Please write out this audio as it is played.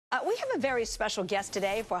We have a very special guest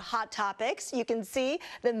today for Hot Topics. You can see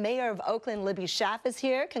the mayor of Oakland, Libby Schaaf, is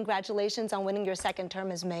here. Congratulations on winning your second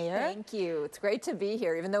term as mayor. Thank you. It's great to be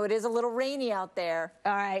here, even though it is a little rainy out there.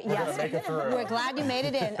 All right, yes. We're glad you made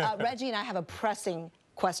it in. Reggie and I have a pressing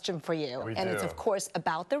question for you, it's of course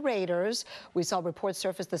about the Raiders. We saw reports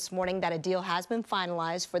surface this morning that a deal has been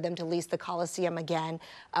finalized for them to lease the Coliseum again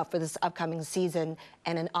for this upcoming season,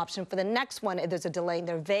 and an option for the next one if there's a delay in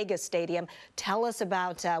their Vegas stadium. Tell us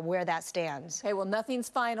about where that stands. Okay, well, nothing's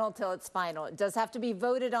final till it's final. It does have to be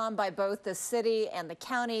voted on by both the city and the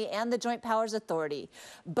county and the Joint Powers Authority.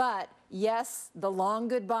 But yes, the long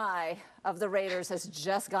goodbye of the Raiders has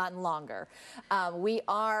just gotten longer. We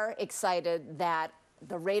are excited that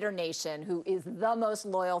the Raider Nation, who is the most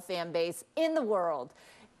loyal fan base in the world,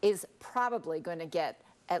 is probably going to get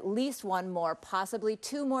at least one more, possibly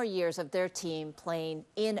 2 more years of their team playing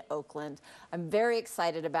in Oakland. I'm very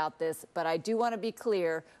excited about this, but I do want to be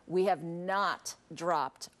clear, we have not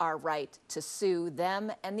dropped our right to sue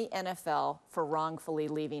them and the NFL for wrongfully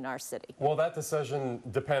leaving our city. Will that decision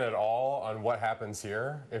depend at all on what happens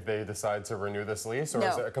here if they decide to renew this lease, or No,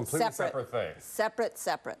 is it a completely separate thing?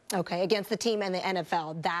 Separate. Okay, against the team and the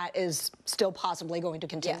NFL, that is still possibly going to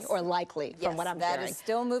continue, or likely, from what I'm hearing. That is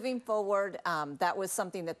still moving forward. That was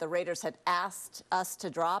something that the Raiders had asked us to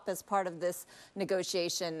drop as part of this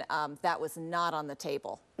negotiation. That was not on the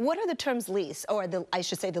table. What are the terms lease, or I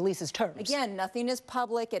should say the lease's terms? Again, nothing is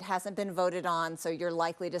public. It hasn't been voted on, so you're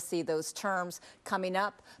likely to see those terms coming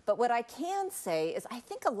up. But what I can say is I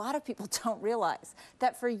think a lot of people don't realize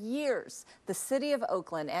that for years, the city of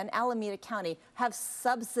Oakland and Alameda County have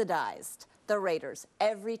subsidized the Raiders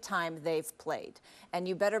every time they've played. And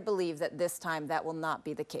you better believe that this time that will not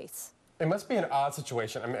be the case. It must be an odd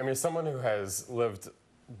situation. I mean, someone who has lived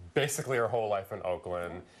basically her whole life in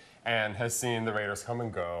Oakland and has seen the Raiders come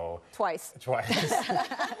and go. Twice.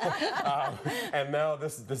 And now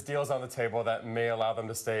this deal's on the table that may allow them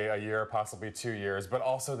to stay a year, possibly 2 years, but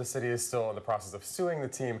also the city is still in the process of suing the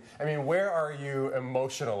team. I mean, where are you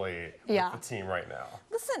emotionally with the team right now?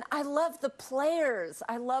 Listen, I love the players.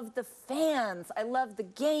 I love the fans. I love the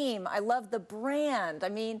game. I love the brand. I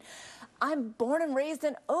mean, I'm born and raised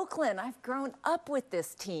in Oakland. I've grown up with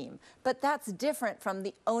this team. But that's different from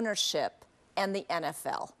the ownership and the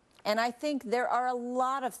NFL. And I think there are a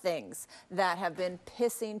lot of things that have been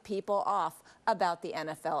pissing people off about the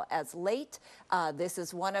NFL as late. This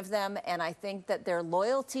is one of them, and I think that their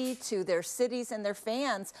loyalty to their cities and their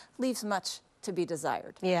fans leaves much to be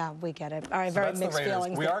desired. Yeah, we get it. All right, very mixed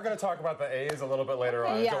feelings. We are going to talk about the A's a little bit later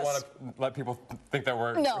on. Yes. I don't want to let people think that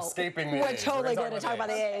we're escaping the A's. We're totally going to talk about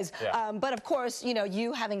the A's. Yeah. But of course, you know,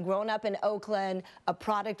 you having grown up in Oakland, a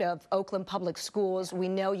product of Oakland Public Schools, we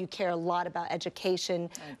know you care a lot about education,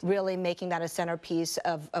 really making that a centerpiece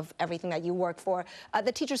of everything that you work for.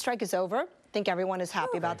 The teacher strike is over. I think everyone is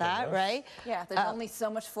happy about that, right? Yeah, there's only so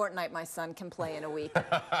much Fortnite my son can play in a week.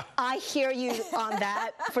 I hear you on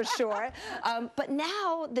that, for sure. But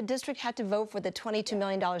now the district had to vote for the $22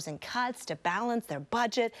 million in cuts to balance their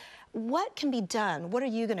budget. What can be done? What are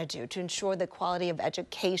you going to do to ensure the quality of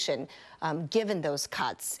education given those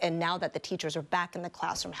cuts, and now that the teachers are back in the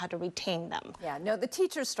classroom, how to retain them? Yeah, no, the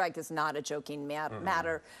teacher strike is not a joking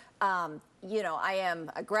matter. You know, I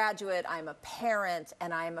am a graduate, I'm a parent,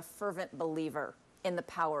 and I am a fervent believer in the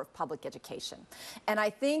power of public education. And I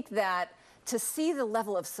think that to see the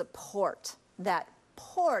level of support that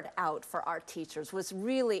poured out for our teachers was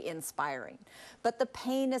really inspiring. But the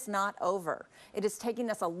pain is not over. It is taking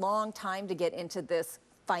us a long time to get into this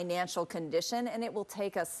financial condition, and it will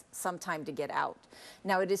take us some time to get out.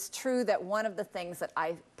 Now, it is true that one of the things that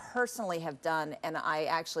I personally have done, and I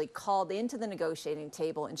actually called into the negotiating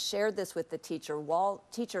table and shared this with the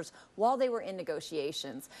teachers while they were in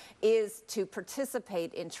negotiations, is to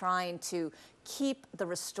participate in trying to keep the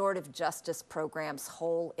restorative justice programs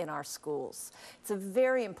whole in our schools. It's a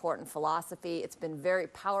very important philosophy. It's been very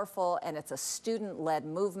powerful, and it's a student-led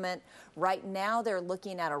movement. Right now, they're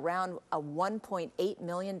looking at around $1.8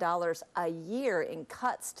 million a year in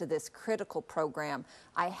cuts to this critical program.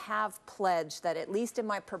 I have pledged that at least in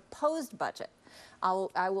my proposed budget,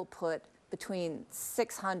 I will put between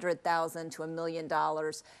 $600,000 to $1 million,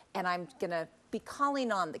 and I'm going to be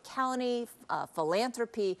calling on the county,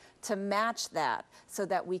 philanthropy, to match that so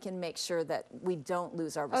that we can make sure that we don't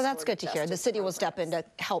lose our restorative that's good to hear. The city will step in to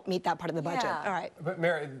help meet that part of the budget. All right. But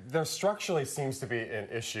Mary, there structurally seems to be an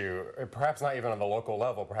issue, perhaps not even on the local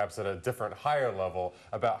level, perhaps at a different, higher level,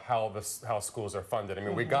 about how schools are funded. I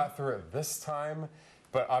mean, we got through it this time,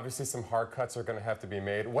 but obviously some hard cuts are going to have to be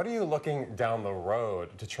made. What are you looking down the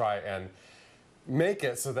road to try and make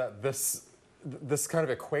it so that this this kind of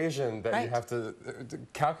equation that you have to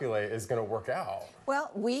calculate is going to work out?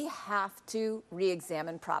 Well, we have to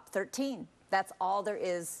re-examine Prop 13. That's all there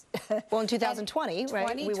is. Well, in 2020,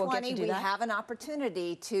 right? We will get to do that. We have an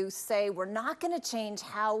opportunity to say we're not going to change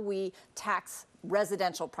how we tax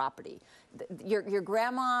residential property. Your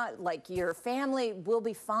grandma, like your family, will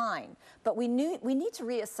be fine. But we need to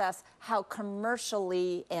reassess how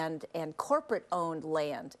commercially and corporate-owned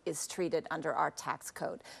land is treated under our tax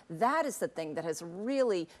code. That is the thing that has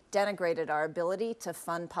really denigrated our ability to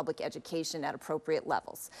fund public education at appropriate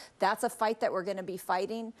levels. That's a fight that we're going to be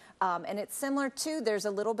fighting. And it's similar to, there's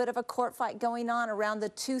a little bit of a court fight going on around the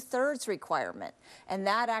 2/3 requirement. And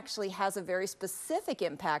that actually has a very specific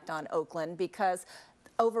impact on Oakland because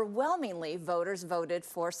overwhelmingly, voters voted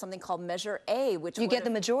for something called Measure A, which you get the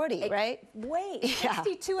majority, right? Wait,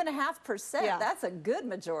 62.5%. Yeah. That's a good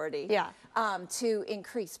majority. Yeah. To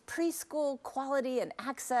increase preschool quality and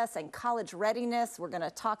access and college readiness. We're going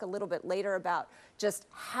to talk a little bit later about just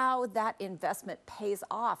how that investment pays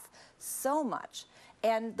off so much.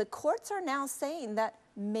 And the courts are now saying that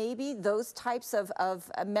maybe those types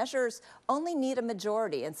of measures only need a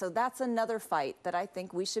majority. And so that's another fight that I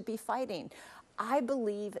think we should be fighting. I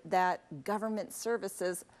believe that government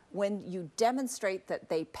services, when you demonstrate that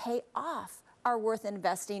they pay off, are worth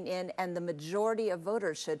investing in, and the majority of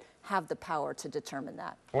voters should have the power to determine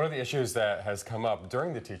that. One of the issues that has come up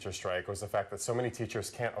during the teacher strike was the fact that so many teachers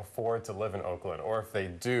can't afford to live in Oakland, or if they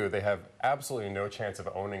do, they have absolutely no chance of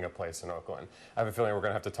owning a place in Oakland. I have a feeling we're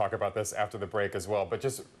going to have to talk about this after the break as well, but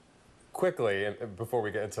just quickly, and before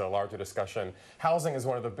we get into a larger discussion, housing is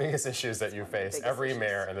one of the biggest issues that you face. Every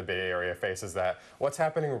mayor in the Bay Area faces that. What's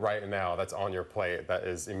happening right now that's on your plate that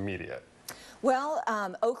is immediate? Well,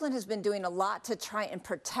 Oakland has been doing a lot to try and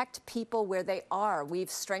protect people where they are.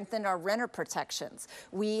 We've strengthened our renter protections.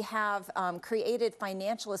 We have created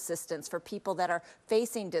financial assistance for people that are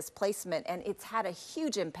facing displacement, and it's had a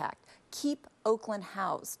huge impact. Keep Oakland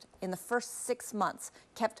housed in the first 6 months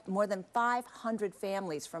kept more than 500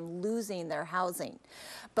 families from losing their housing.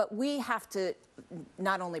 But we have to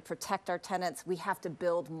not only protect our tenants, we have to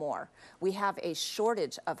build more. We have a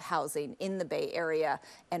shortage of housing in the Bay Area.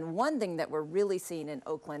 And one thing that we're really seeing in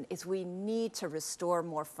Oakland is we need to restore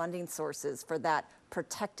more funding sources for that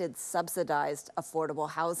protected, subsidized, affordable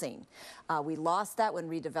housing. We lost that when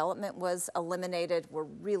redevelopment was eliminated. We're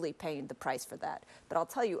really paying the price for that. But I'll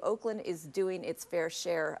tell you, Oakland is doing its fair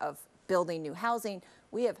share of building new housing.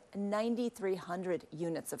 We have 9,300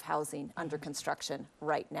 units of housing under construction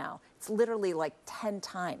right now. It's literally like 10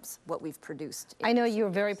 times what we've produced. I know you're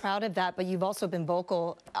very proud of that, but you've also been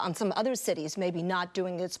vocal on some other cities maybe not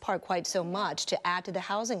doing its part quite so much to add to the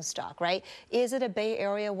housing stock, right? Is it a Bay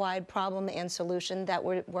Area-wide problem and solution that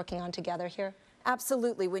we're working on together here?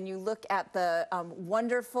 Absolutely. When you look at the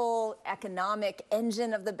wonderful economic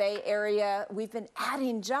engine of the Bay Area, we've been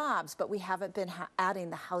adding jobs, but we haven't been adding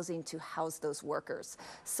the housing to house those workers.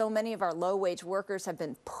 So many of our low-wage workers have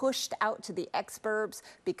been pushed out to the exurbs,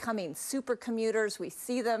 becoming super commuters. We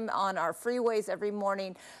see them on our freeways every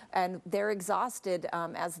morning, and they're exhausted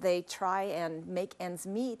as they try and make ends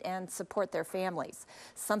meet and support their families.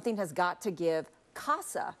 Something has got to give.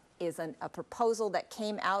 CASA is a proposal that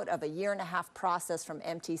came out of a 1.5-year process from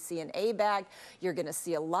MTC and ABAG. You're going to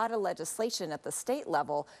see a lot of legislation at the state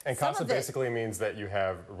level. And CASA basically means that you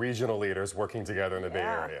have regional leaders working together in the Bay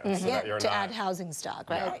Area. So that you're to add housing stock,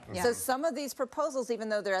 right? Yeah. So some of these proposals, even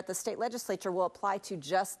though they're at the state legislature, will apply to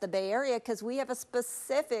just the Bay Area because we have a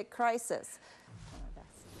specific crisis.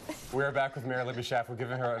 We're back with Mayor Libby Schaaf. We're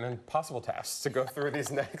giving her an impossible task to go through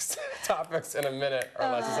these next topics in a minute or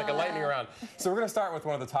less. It's like a lightning round. So we're going to start with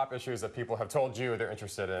one of the top issues that people have told you they're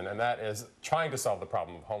interested in, and that is trying to solve the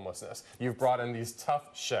problem of homelessness. You've brought in these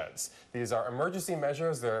tough sheds. These are emergency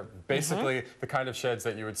measures. They're basically the kind of sheds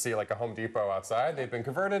that you would see like a Home Depot outside. They've been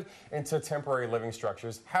converted into temporary living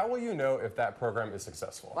structures. How will you know if that program is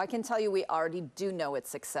successful? Well, I can tell you we already do know it's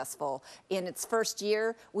successful. In its first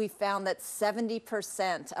year, we found that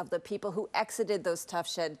 70% of the people who exited those tough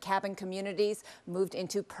shed cabin communities moved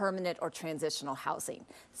into permanent or transitional housing.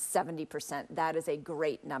 70%. That is a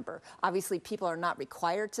great number. Obviously, people are not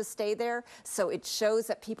required to stay there, so it shows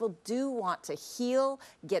that people do want to heal,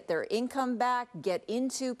 get their income back, get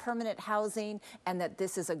into permanent housing, and that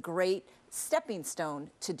this is a great stepping stone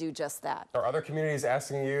to do just that. Are other communities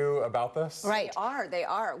asking you about this? Right. They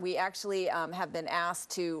are. We actually have been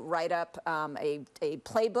asked to write up a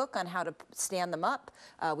playbook on how to stand them up.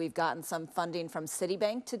 We've We've gotten some funding from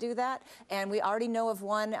Citibank to do that, and we already know of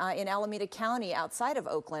one in Alameda County outside of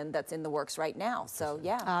Oakland that's in the works right now. So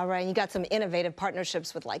yeah. All right, you got some innovative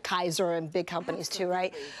partnerships with like Kaiser and big companies too,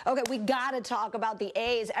 right? Okay, we got to talk about the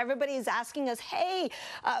A's. Everybody's asking us, hey,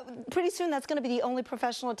 pretty soon that's going to be the only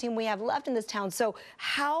professional team we have left in this town. So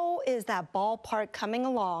how is that ballpark coming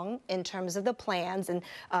along in terms of the plans? And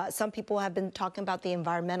some people have been talking about the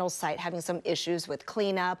environmental site having some issues with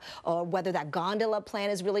cleanup, or whether that gondola plan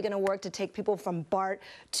is really going to work to take people from BART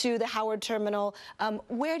to the Howard Terminal.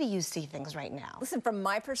 Where do you see things right now? Listen, from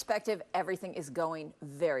my perspective, everything is going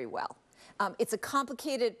very well. It's a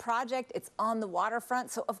complicated project. It's on the waterfront,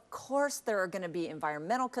 so of course there are going to be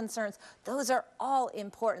environmental concerns. Those are all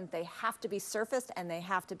important. They have to be surfaced and they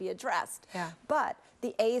have to be addressed. Yeah. But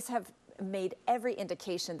the A's have made every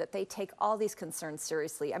indication that they take all these concerns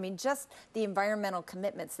seriously. I mean, just the environmental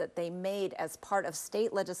commitments that they made as part of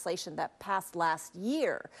state legislation that passed last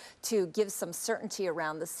year to give some certainty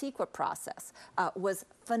around the CEQA process was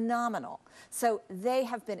phenomenal. So they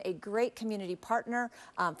have been a great community partner.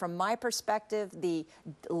 From my perspective, the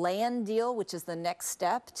land deal, which is the next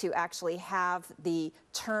step to actually have the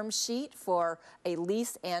term sheet for a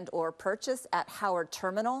lease and or purchase at Howard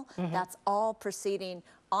Terminal, that's all proceeding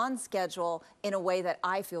on schedule in a way that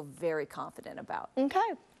I feel very confident about. Okay.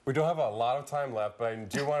 We don't have a lot of time left, but I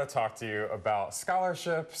do want to talk to you about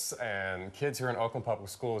scholarships and kids here in Oakland Public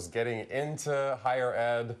Schools getting into higher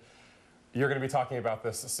ed. You're going to be talking about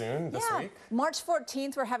this soon, this week? March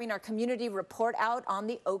 14th, we're having our community report out on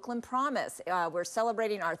the Oakland Promise. We're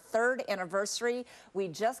celebrating our 3rd anniversary. We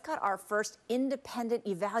just got our first independent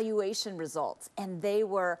evaluation results, and they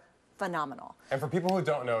were phenomenal. And for people who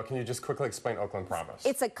don't know, can you just quickly explain Oakland Promise?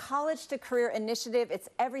 It's a college to career initiative. It's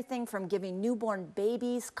everything from giving newborn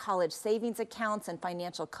babies college savings accounts and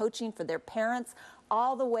financial coaching for their parents,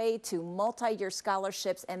 all the way to multi-year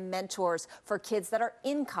scholarships and mentors for kids that are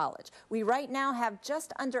in college. We right now have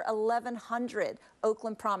just under 1,100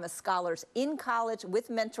 Oakland Promise scholars in college with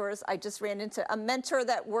mentors. I just ran into a mentor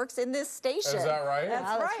that works in this station. Is that right?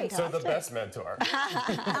 That's right. So the best mentor.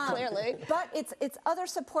 Clearly. But it's other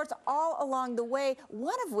supports all along the way,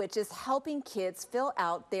 one of which is helping kids fill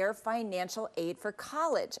out their financial aid for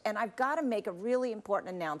college. And I've got to make a really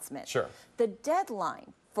important announcement. Sure. The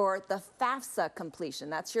deadline for the FAFSA completion,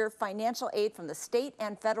 that's your financial aid from the state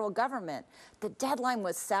and federal government, the deadline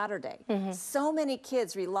was Saturday. So many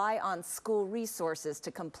kids rely on school resources to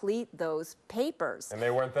complete those papers. And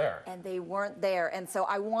they weren't there. And they weren't there. And so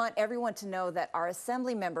I want everyone to know that our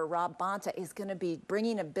Assembly member, Rob Bonta, is going to be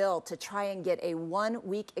bringing a bill to try and get a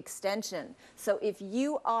 1-week extension. So if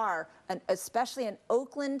you are, especially an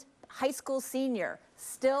Oakland high school senior,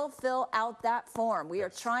 still fill out that form. We are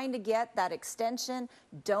trying to get that extension.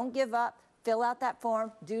 Don't give up. Fill out that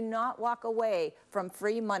form. Do not walk away from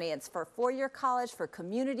free money. It's for four-year college, for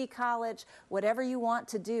community college, whatever you want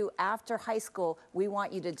to do after high school, we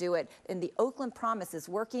want you to do it. And the Oakland Promise is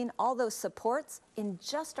working all those supports in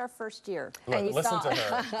just our first year. Look, and you listen saw to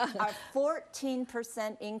her. a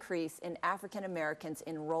 14% increase in African Americans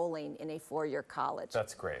enrolling in a four-year college.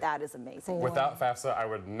 That's great. That is amazing. Without FAFSA, I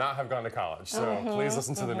would not have gone to college. So please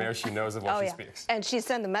listen to the mayor. She knows of what she speaks. And she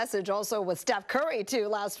sent the message also with Steph Curry, too,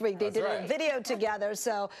 last week. They did a video together.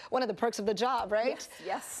 So one of the perks of the job, right? Yes.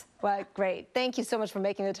 Yes. Well, great. Thank you so much for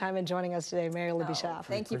making the time and joining us today, Mayor Libby Schaaf.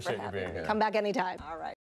 Thank you for having me. Come back anytime. All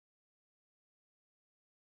right.